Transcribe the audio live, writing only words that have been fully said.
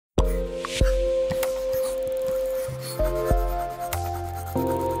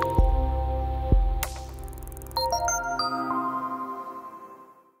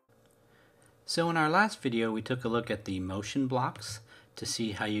So in our last video we took a look at the motion blocks to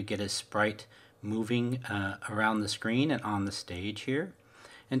see how you get a sprite moving around the screen and on the stage here.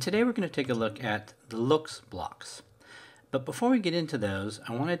 And today we're going to take a look at the looks blocks. But before we get into those,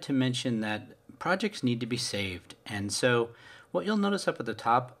 I wanted to mention that projects need to be saved. And so what you'll notice up at the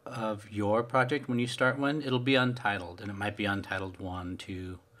top of your project when you start one, it'll be untitled, and it might be untitled 1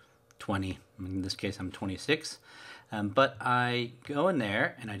 to 20. In this case I'm 26. But I go in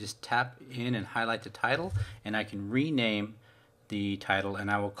there and I just tap in and highlight the title, and I can rename the title,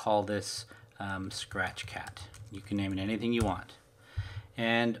 and I will call this Scratch Cat. You can name it anything you want.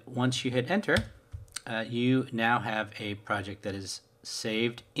 And once you hit enter, you now have a project that is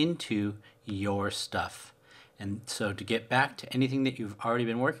saved into your stuff. And so to get back to anything that you've already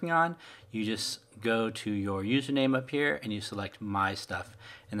been working on, you just go to your username up here and you select My Stuff,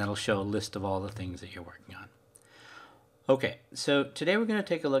 and that'll show a list of all the things that you're working on. Okay, so today we're going to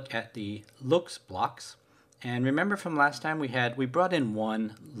take a look at the looks blocks. And remember from last time we brought in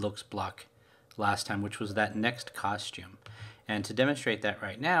one looks block last time, which was that next costume. And to demonstrate that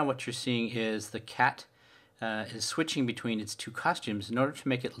right now, what you're seeing is the cat is switching between its two costumes in order to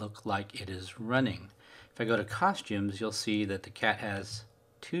make it look like it is running. If I go to costumes, you'll see that the cat has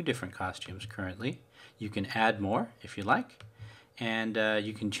two different costumes currently. You can add more if you like, and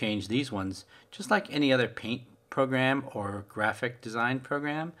you can change these ones just like any other paint program or graphic design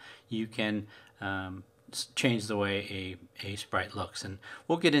program. You can change the way a sprite looks, and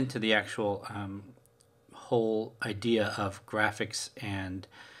we'll get into the actual whole idea of graphics and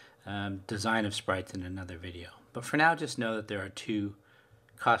design of sprites in another video. But for now, just know that there are two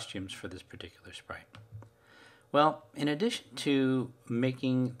costumes for this particular sprite. Well, in addition to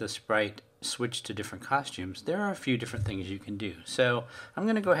making the sprite switch to different costumes, there are a few different things you can do. So I'm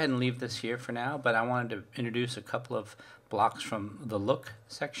going to go ahead and leave this here for now, but I wanted to introduce a couple of blocks from the look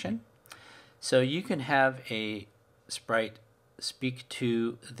section. So you can have a sprite speak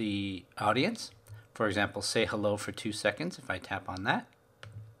to the audience. For example, say hello for 2 seconds. If I tap on that,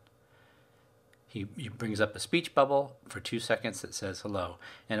 he brings up a speech bubble for 2 seconds that says hello.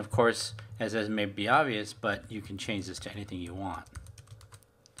 And of course, as may be obvious, but you can change this to anything you want.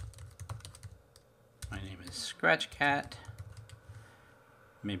 My name is Scratch Cat.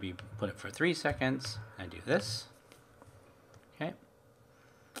 Maybe put it for 3 seconds. I do this. Okay.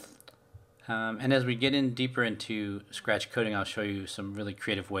 And as we get in deeper into Scratch coding, I'll show you some really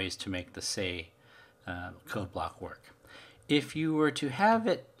creative ways to make the say code block work. If you were to have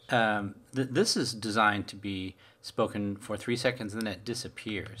it, this is designed to be spoken for 3 seconds and then it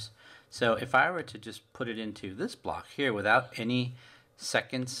disappears. So if I were to just put it into this block here without any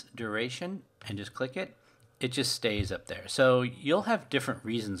seconds duration and just click it, it just stays up there. So you'll have different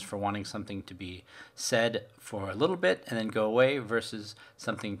reasons for wanting something to be said for a little bit and then go away versus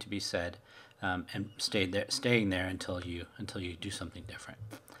something to be said and staying there until you do something different.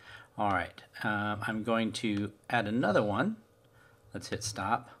 All right, I'm going to add another one. Let's hit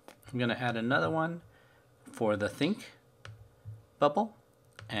stop. I'm going to add another one for the think bubble,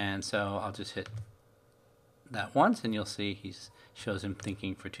 and so I'll just hit that once and you'll see he shows him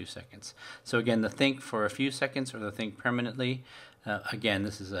thinking for 2 seconds. So again, the think for a few seconds or the think permanently. Again,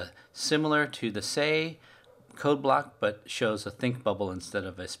 this is similar to the say code block, but shows a think bubble instead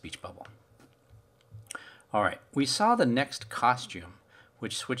of a speech bubble. All right, we saw the next costume,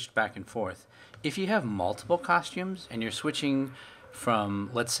 which switched back and forth. If you have multiple costumes and you're switching from,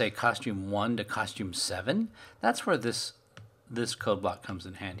 let's say, costume 1 to costume 7, that's where this code block comes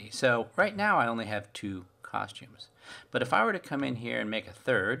in handy. So right now I only have 2 costumes. But if I were to come in here and make a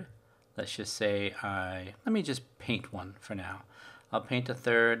third, let's just say let me just paint one for now. I'll paint a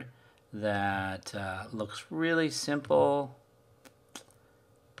third that looks really simple.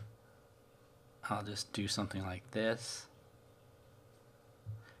 I'll just do something like this.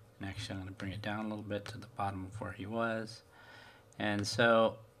 And actually I'm going to bring it down a little bit to the bottom of where he was. And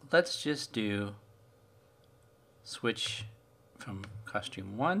so let's just do switch from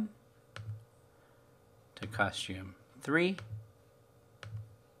costume 1 to costume 3.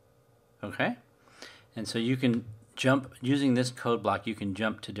 Okay, and so you can jump using this code block. You can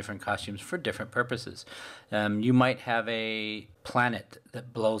jump to different costumes for different purposes. You might have a planet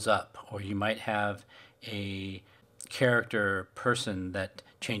that blows up, or you might have a character person that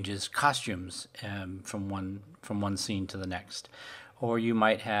changes costumes from one scene to the next, or you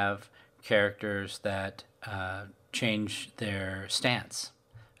might have characters that change their stance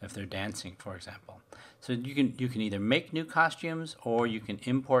if they're dancing, for example. So you can either make new costumes or you can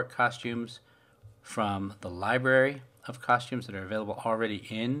import costumes from the library of costumes that are available already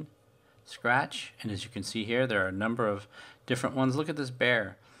in Scratch. And as you can see here, there are a number of different ones. Look at this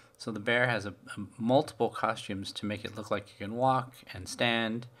bear. So the bear has a multiple costumes to make it look like you can walk and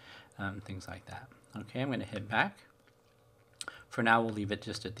stand, things like that. Okay, I'm going to hit back. For now, we'll leave it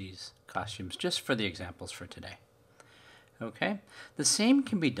just at these costumes, just for the examples for today. Okay, the same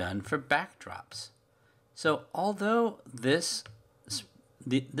can be done for backdrops. So although this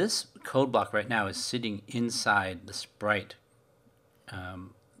code block right now is sitting inside the sprite,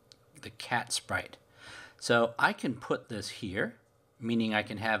 the cat sprite, so I can put this here, meaning I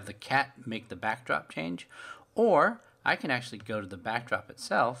can have the cat make the backdrop change, or I can actually go to the backdrop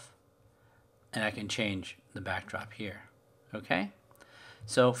itself and I can change the backdrop here. Okay,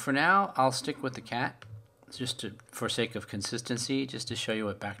 so for now I'll stick with the cat just for sake of consistency, just to show you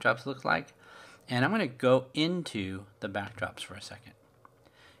what backdrops look like. And I'm going to go into the backdrops for a second.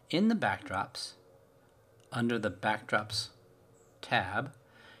 In the backdrops, under the backdrops tab,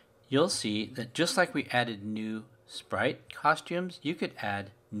 you'll see that just like we added new sprite costumes, you could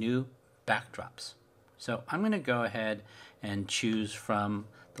add new backdrops. So I'm going to go ahead and choose from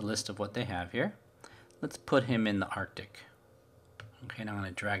the list of what they have here. Let's put him in the Arctic. Okay, now I'm going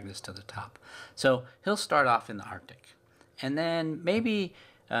to drag this to the top. So he'll start off in the Arctic. And then maybe,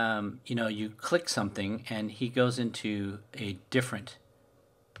 you click something and he goes into a different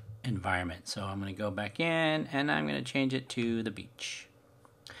environment. So I'm going to go back in and I'm going to change it to the beach.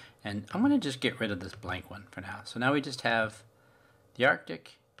 And I'm going to just get rid of this blank one for now. So now we just have the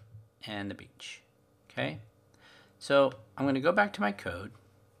Arctic and the beach. Okay, so I'm going to go back to my code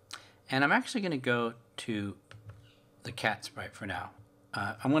and I'm actually going to go to the cat sprite for now.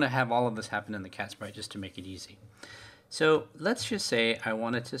 I'm going to have all of this happen in the cat sprite just to make it easy. So let's just say I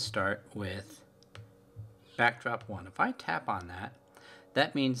wanted to start with backdrop 1. If I tap on that,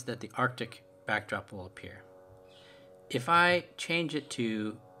 that means that the Arctic backdrop will appear. If I change it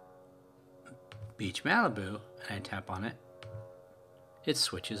to Beach Malibu and I tap on it, it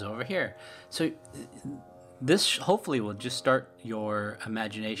switches over here. So this hopefully will just start your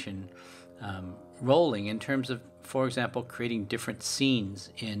imagination rolling in terms of, for example, creating different scenes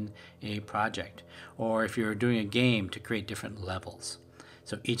in a project, or if you're doing a game, to create different levels.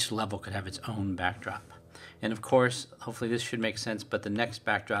 So each level could have its own backdrop. And of course, hopefully this should make sense, but the next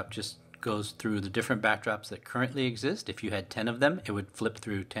backdrop just goes through the different backdrops that currently exist. If you had 10 of them, it would flip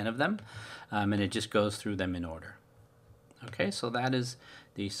through 10 of them, and it just goes through them in order. Okay, so that is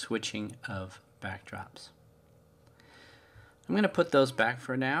the switching of backdrops. I'm going to put those back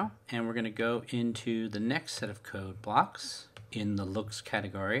for now, and we're going to go into the next set of code blocks in the looks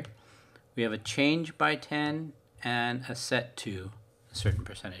category. We have a change by 10 and a set to a certain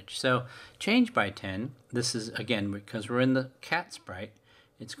percentage. So change by 10, this is, again, because we're in the cat sprite,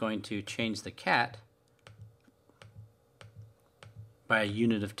 it's going to change the cat by a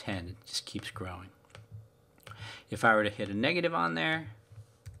unit of 10. It just keeps growing. If I were to hit a negative on there,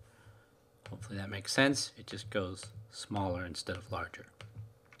 hopefully that makes sense, it just goes smaller instead of larger.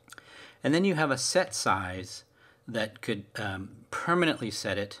 And then you have a set size that could permanently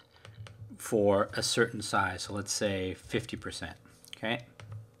set it for a certain size. So let's say 50%. Okay.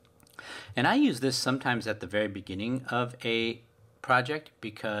 And I use this sometimes at the very beginning of a project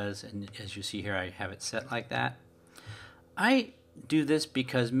because, and as you see here, I have it set like that. I do this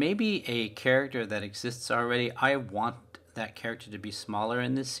because maybe a character that exists already, I want that character to be smaller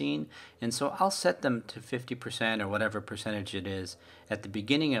in this scene, and so I'll set them to 50% or whatever percentage it is at the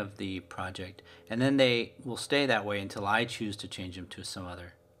beginning of the project, and then they will stay that way until I choose to change them to some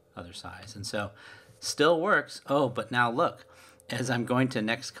other size. And so still works. Oh, but now look, as I'm going to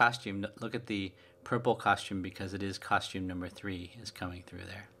next costume, look at the purple costume because it is costume number 3 is coming through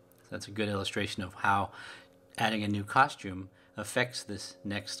there. So that's a good illustration of how adding a new costume affects this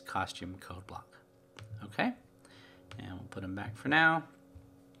next costume code block. Okay, and we'll put them back for now.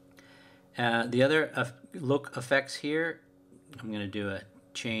 The other look effects here, I'm going to do a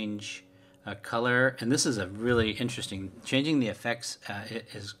change color, and this is a really interesting. Changing the effects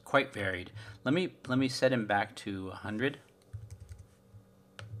is quite varied. Let me set him back to 100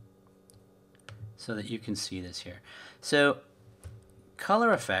 so that you can see this here. So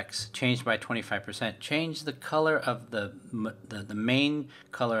color effects changed by 25%. Change the color of the main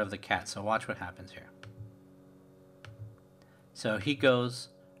color of the cat. So watch what happens here. So he goes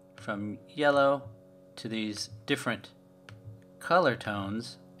from yellow to these different color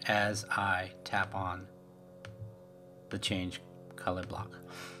tones as I tap on the change color block.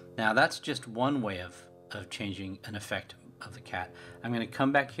 Now that's just one way of changing an effect of the cat. I'm going to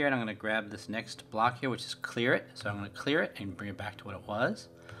come back here and I'm going to grab this next block here, which is clear it. So I'm going to clear it and bring it back to what it was.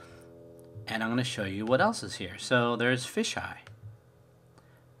 And I'm going to show you what else is here. So there's fisheye.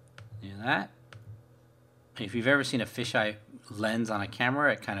 See that? If you've ever seen a fisheye lens on a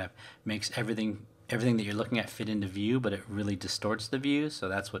camera, it kind of makes everything that you're looking at fit into view, but it really distorts the view, so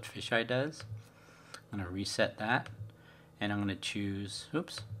that's what fisheye does. I'm going to reset that, and I'm going to choose,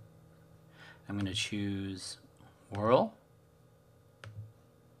 I'm going to choose whirl,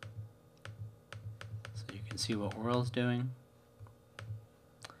 so you can see what whirl is doing.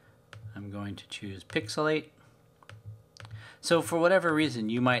 I'm going to choose pixelate. So for whatever reason,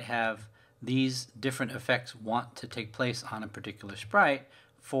 you might have these different effects want to take place on a particular sprite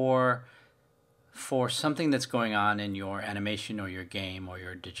for something that's going on in your animation or your game or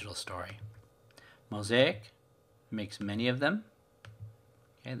your digital story. Mosaic makes many of them.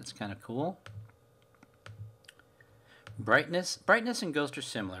 Okay, that's kind of cool. Brightness and ghost are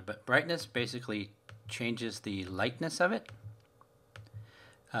similar, but brightness basically changes the lightness of it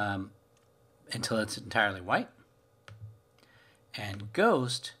until it's entirely white. And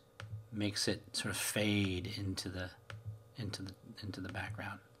ghost makes it sort of fade into the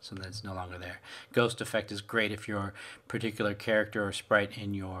background so that it's no longer there. Ghost effect is great if your particular character or sprite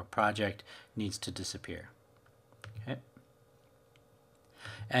in your project needs to disappear. Okay.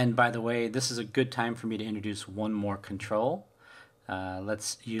 And by the way, this is a good time for me to introduce one more control.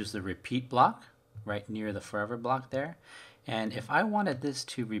 Let's use the repeat block right near the forever block there. And if I wanted this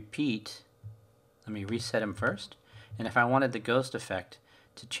to repeat, let me reset him first. And if I wanted the ghost effect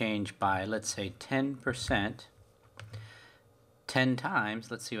to change by, let's say, 10%, 10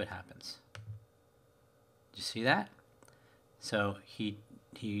 times, let's see what happens. Did you see that? So he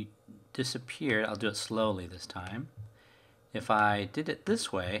disappeared. I'll do it slowly this time. If I did it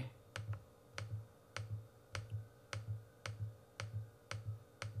this way,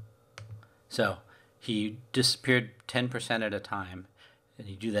 so he disappeared 10% at a time, and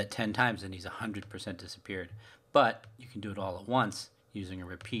you do that 10 times and he's 100% disappeared. But you can do it all at once using a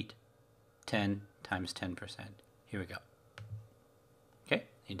repeat. 10 times 10%. Here we go. Okay,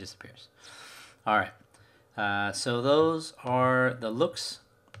 he disappears. All right, so those are the looks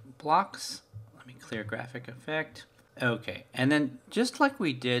blocks. Let me clear graphic effect. Okay, and then just like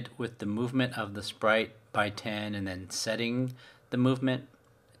we did with the movement of the sprite by 10 and then setting the movement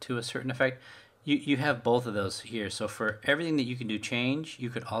to a certain effect, you have both of those here. So for everything that you can do change, you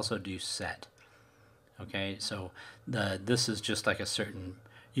could also do set. Okay, so this is just like a certain,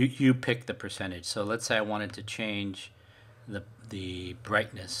 you pick the percentage. So let's say I wanted to change the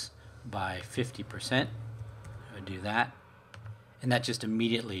brightness by 50%. I would do that, and that just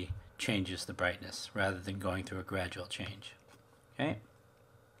immediately changes the brightness rather than going through a gradual change. Okay,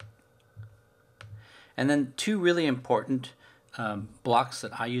 and then two really important blocks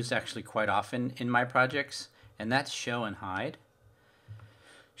that I use actually quite often in my projects, and that's show and hide.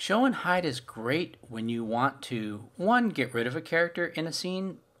 Show and hide is great when you want to, one, get rid of a character in a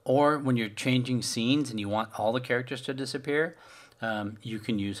scene, or when you're changing scenes and you want all the characters to disappear. You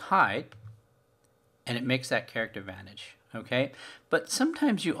can use hide, and it makes that character vanish. Okay, but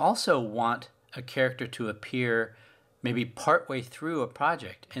sometimes you also want a character to appear maybe partway through a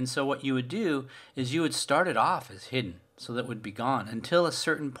project, and so what you would do is you would start it off as hidden, so that it would be gone until a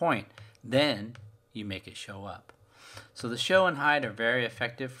certain point. Then you make it show up. So the show and hide are very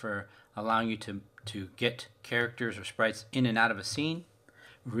effective for allowing you to get characters or sprites in and out of a scene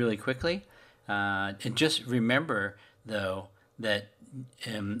really quickly. And just remember, though, that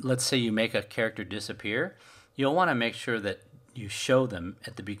let's say you make a character disappear, you'll want to make sure that you show them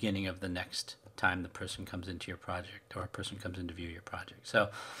at the beginning of the next time the person comes into your project or a person comes in to view your project. So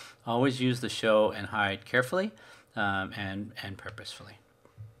always use the show and hide carefully and purposefully.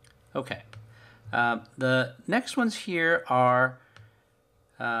 Okay. The next ones here are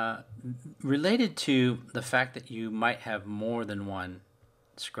related to the fact that you might have more than one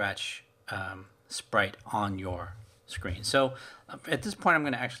Scratch sprite on your screen. So at this point I'm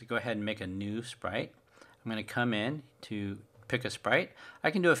going to actually go ahead and make a new sprite. I'm going to come in to pick a sprite.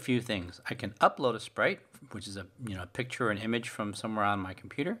 I can do a few things. I can upload a sprite, which is a picture or an image from somewhere on my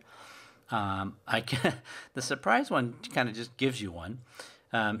computer. I can the surprise one kind of just gives you one.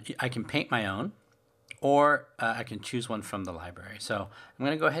 I can paint my own, or I can choose one from the library. So I'm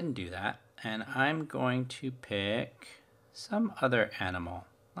going to go ahead and do that, and I'm going to pick some other animal.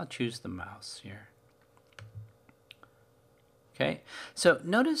 I'll choose the mouse here. Okay, so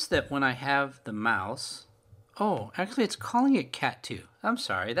notice that when I have the mouse, oh, actually it's calling it cat 2. I'm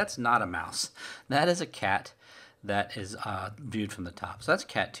sorry, that's not a mouse. That is a cat that is viewed from the top. So that's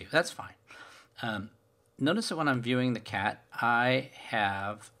cat 2, that's fine. Notice that when I'm viewing the cat, I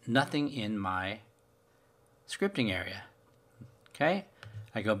have nothing in my scripting area. Okay,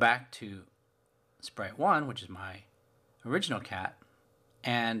 I go back to sprite 1, which is my original cat,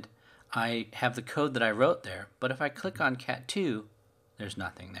 and I have the code that I wrote there, but if I click on cat2, there's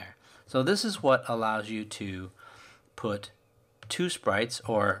nothing there. So this is what allows you to put 2 sprites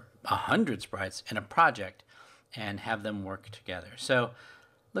or 100 sprites in a project and have them work together. So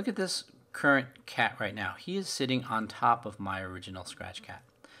look at this current cat right now. He is sitting on top of my original Scratch cat.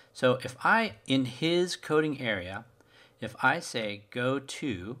 So if I, in his coding area, if I say go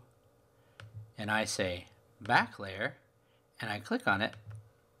to, and I say back layer, and I click on it,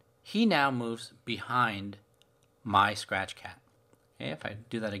 he now moves behind my Scratch cat. Okay, if I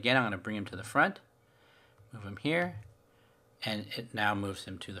do that again, I'm going to bring him to the front, move him here, and it now moves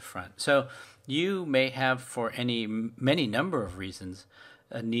him to the front. So you may have, for many number of reasons,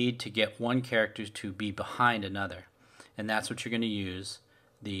 a need to get one character to be behind another. And that's what you're going to use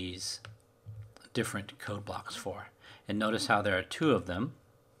these different code blocks for. And notice how there are 2 of them.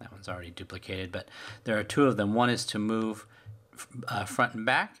 That one's already duplicated, but there are 2 of them. One is to move front and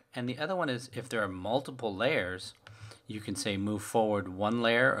back, and the other one is if there are multiple layers, you can say move forward 1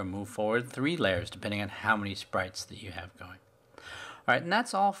 layer or move forward 3 layers, depending on how many sprites that you have going. All right, and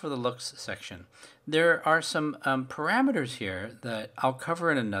that's all for the looks section. There are some parameters here that I'll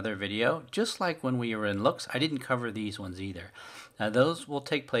cover in another video. Just like when we were in looks, I didn't cover these ones either. Those will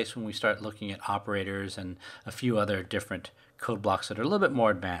take place when we start looking at operators and a few other different code blocks that are a little bit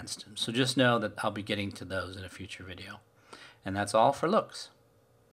more advanced. So just know that I'll be getting to those in a future video. And that's all for looks.